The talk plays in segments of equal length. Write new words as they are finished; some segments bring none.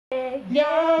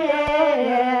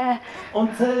Yeah. On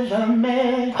ne sait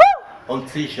jamais. On ne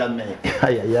sait jamais.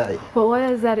 Aïe, aïe, aïe. But what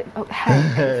is that? Oh,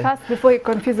 first, before it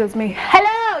confuses me.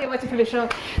 Hello, you're watching the show.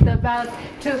 The Bounce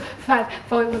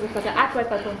 254 Music Podcast at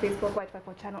Y254 on Facebook,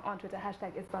 Y254 channel on Twitter.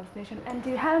 Hashtag is Bounce Nation. And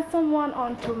you have someone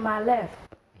on to my left.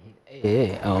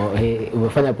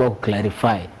 Umefanya poa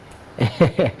clarify.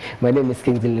 My name is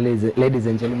King. Ladies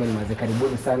and gentlemen, maze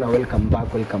karibuni sana, welcome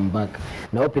back.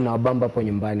 Na upi na wabamba hapo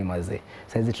nyumbani maze.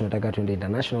 Sasa tunataka tuende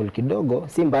international kidogo,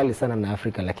 si mbali sana na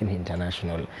Afrika lakini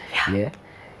international. Yeah.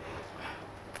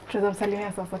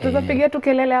 Tunamsalimia sasa. Tuzapigia tu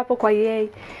kelele hapo kwa yeye.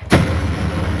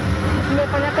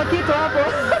 Nimefanya kitu hapo.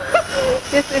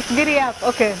 It's giddy up.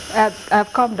 Okay,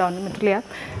 I've calmed down. Nimetulia.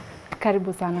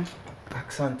 Karibu sana.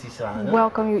 Asante sana.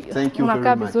 Welcome you. Thank you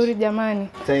Unakaa vizuri jamani.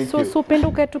 So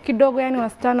upenduke tu kidogo, yani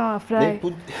wasichana wafurahi.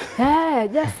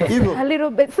 Just a little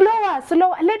bit slower.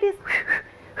 Ladies.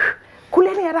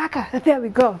 Kuleni haraka. There we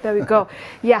go.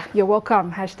 Yeah, you're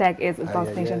welcome. Hashtag is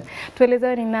Bounce Nation.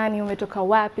 Tueleze ni nani, umetoka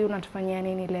wapi, unatufanyia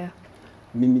nini leo?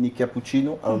 Mimi ni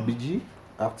Cappuccino Lbg,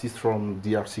 artist from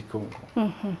DRC Congo.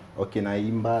 Okay,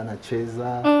 naimba,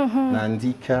 nacheza,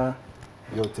 naandika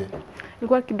yote.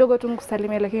 Nilikuwa kidogo tu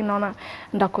nikusalimia lakini naona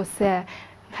ndakosea.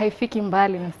 Haifiki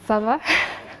mbali ni sawa?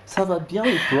 Ça va bien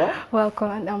et toi?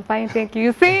 Welcome, I'm fine, thank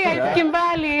you. See, haifiki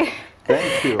mbali.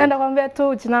 Thank you. Ndakwambia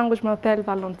tu jina langu je m'appelle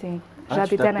Valentine.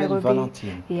 J'habite à Nairobi.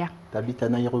 Valentine. Yeah. T'habites à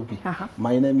Nairobi.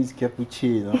 My name is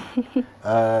Cappuccino.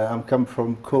 I'm come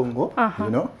from Congo, you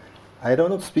know. I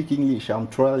don't speak English, I'm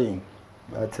trying,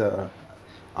 but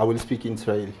I will speak in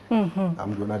Swahili.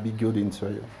 I'm gonna be good in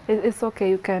Swahili. It's okay,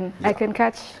 you can. Yeah. I can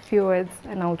catch few words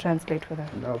and I will translate for them.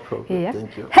 No problem. Yeah.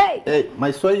 Thank you. Hey,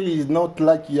 my Swahili is not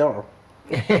like yours.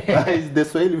 It's the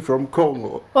Swahili from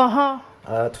Congo.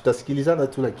 Tutasikilizana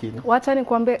tu lakini. Wacha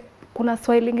nikwambie kuna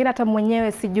Swahili lingine hata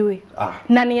mwenyewe sijui.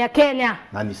 Nani ya Kenya?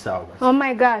 Nani sawa. Oh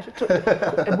my gosh.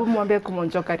 Hebu mwambie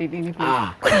kumonjoka nini please.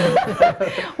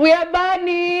 We are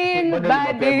banning.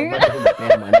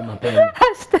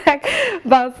 Hashtag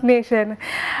Bounce Nation.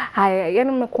 Haya,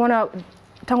 yani mmekuona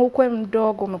tangu kwa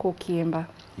mdogo umekuwa ukiimba.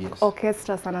 Yes.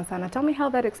 Orchestra sana. Tell me how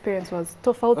that experience was.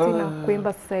 Tofauti na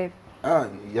kuimba sasa.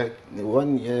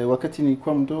 Wakati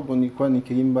nilikuwa mdogo nilikuwa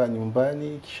nikiimba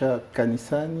nyumbani kisha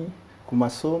kanisani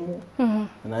kumasomo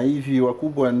na hivi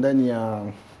wakubwa ndani ya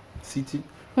city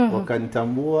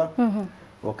wakanitambua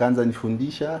wakaanza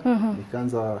nifundisha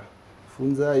nikaanza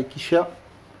funza ikisha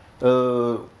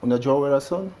unajua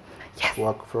Werason? Yes.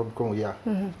 Work from Congo, yeah.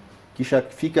 Kisha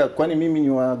fika kwani mimi ni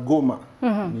wa Goma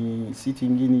ni city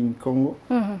nyingine in Congo.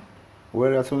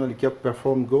 Werason alikia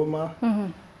perform Goma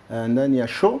ndani ya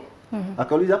show.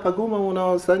 Akauliza hapa Goma una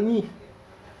wasanii?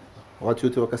 Watu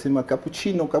wote wakasema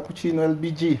Cappuccino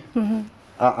Lbg.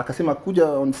 Akasema kuja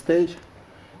on stage.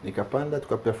 Nikapanda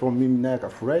tukaperform mimi naye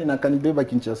akafurahi na akanibeba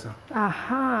Kinshasa.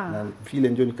 Na vile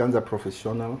ndio nikaanza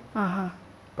professional.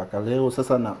 Paka leo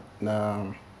sasa na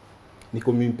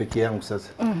niko mimi peke yangu sasa.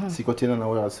 Siko tena na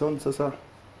Werason sasa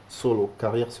solo,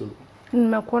 career solo.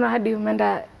 Nimekuona hadi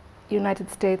umeenda United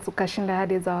States ukashinda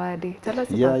hadi zawadi. Tell us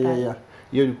about that. Yeah.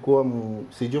 Hiyo ilikuwa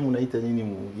sijui mnaita nini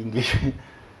mu English.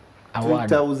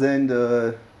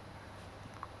 2018.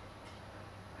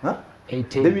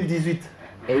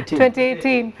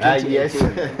 2018. Yes.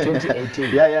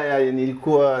 2018. Yeah,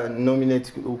 nilikuwa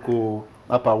nominate huko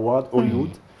hapa award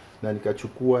Hollywood na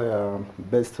nikachukua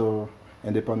best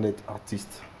independent artist.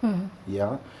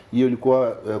 Yeah. Hiyo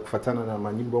ilikuwa kufuatana na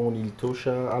manyimbo yangu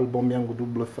nilitosha album yangu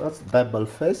Double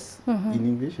Face in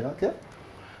English, okay?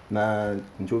 Na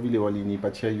ndio vile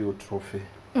walinipatia hiyo trophy.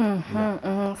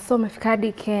 So umefika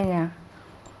hadi Kenya.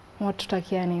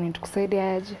 Watutakia nini? Tukusaidie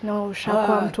aje? Na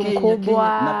ushakuwa mtu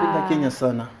mkubwa. Napenda Kenya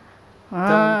sana.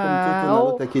 Tangu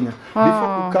mtoto Kenya.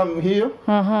 Before to come here,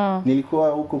 nilikuwa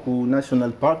huko ku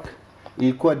National Park.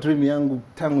 Ilikuwa dream yangu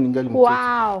tangu ningali mtoto.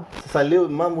 Wow. Sasa leo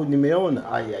mambo nimeona.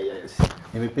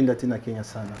 Nimependa tena Kenya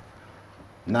sana.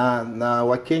 Na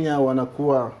Wakenya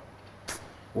wanakuwa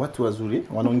watu wazuri,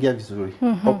 wanaongea vizuri,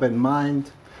 open mind.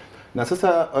 Na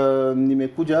sasa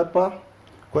nimekuja hapa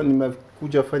kwa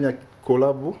nimekuja fanya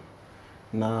collabo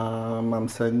na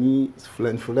mamsanii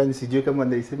fulani sijui kama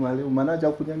ndaisema leo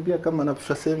manager kuniambia kama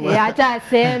napashasema. Acha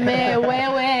aseme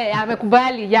wewe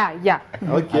amekubali.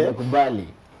 Okay. Amekubali.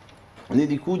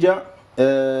 Nilikuja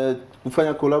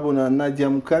kufanya collabo na Nadia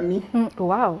Mukami.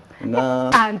 Wow.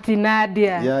 Na Auntie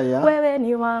Nadia. Yeah. Wewe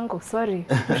ni wangu, sorry.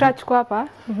 Ushachukua hapa?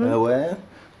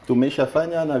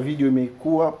 Tumeshafanya na video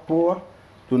imekuwa poa.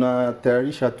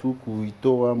 Tunatayarisha tu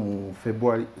kuitoa mu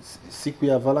February siku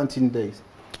ya Valentine Day.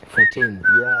 14.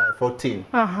 Yeah,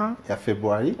 14. Ya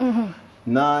February.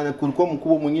 Na kulikuwa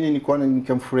mkubwa mwingine nilikuwa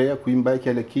nikamfurahia kuimba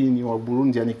yake, lakini ni wa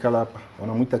Burundi, anikala hapa.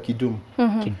 Wanamuita Kidum.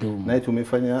 Kidum. Na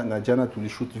tumefanya na jana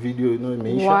tulishoot video ino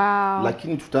imeisha.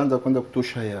 Lakini tutaanza kwanza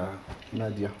kutosha ya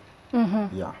Nadia.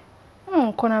 Yeah.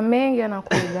 Kuna mengi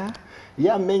anakuja.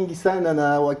 Ya mengi sana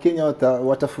na Wakenya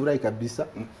watafurahi kabisa.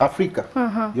 Afrika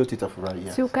yote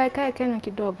itafurahi. Si ukae Kenya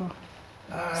kidogo.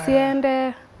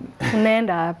 Siende,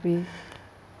 unaenda wapi?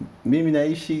 Mimi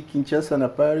naishi Kinshasa na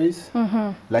Paris.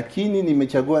 Lakini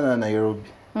nimechagua na Nairobi.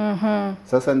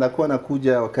 Sasa ndakuwa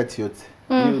nakuja wakati yote.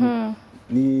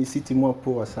 Ni city moja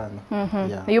poa sana.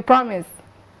 Yeah. You promise?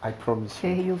 I promise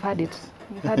you. Okay, you've had it.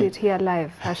 You've had it here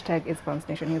live.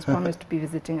 #IsBounceNation. He's promised to be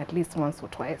visiting at least once or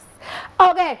twice.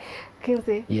 Okay,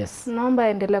 Kinsey. Yes. Naomba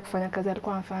endelee kufanya kazi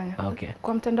alikuwa anafanya. Okay.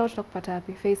 Kwa mtandao tutakupata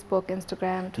wapi? Facebook,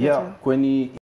 Instagram, Twitter? Yeah, kwenye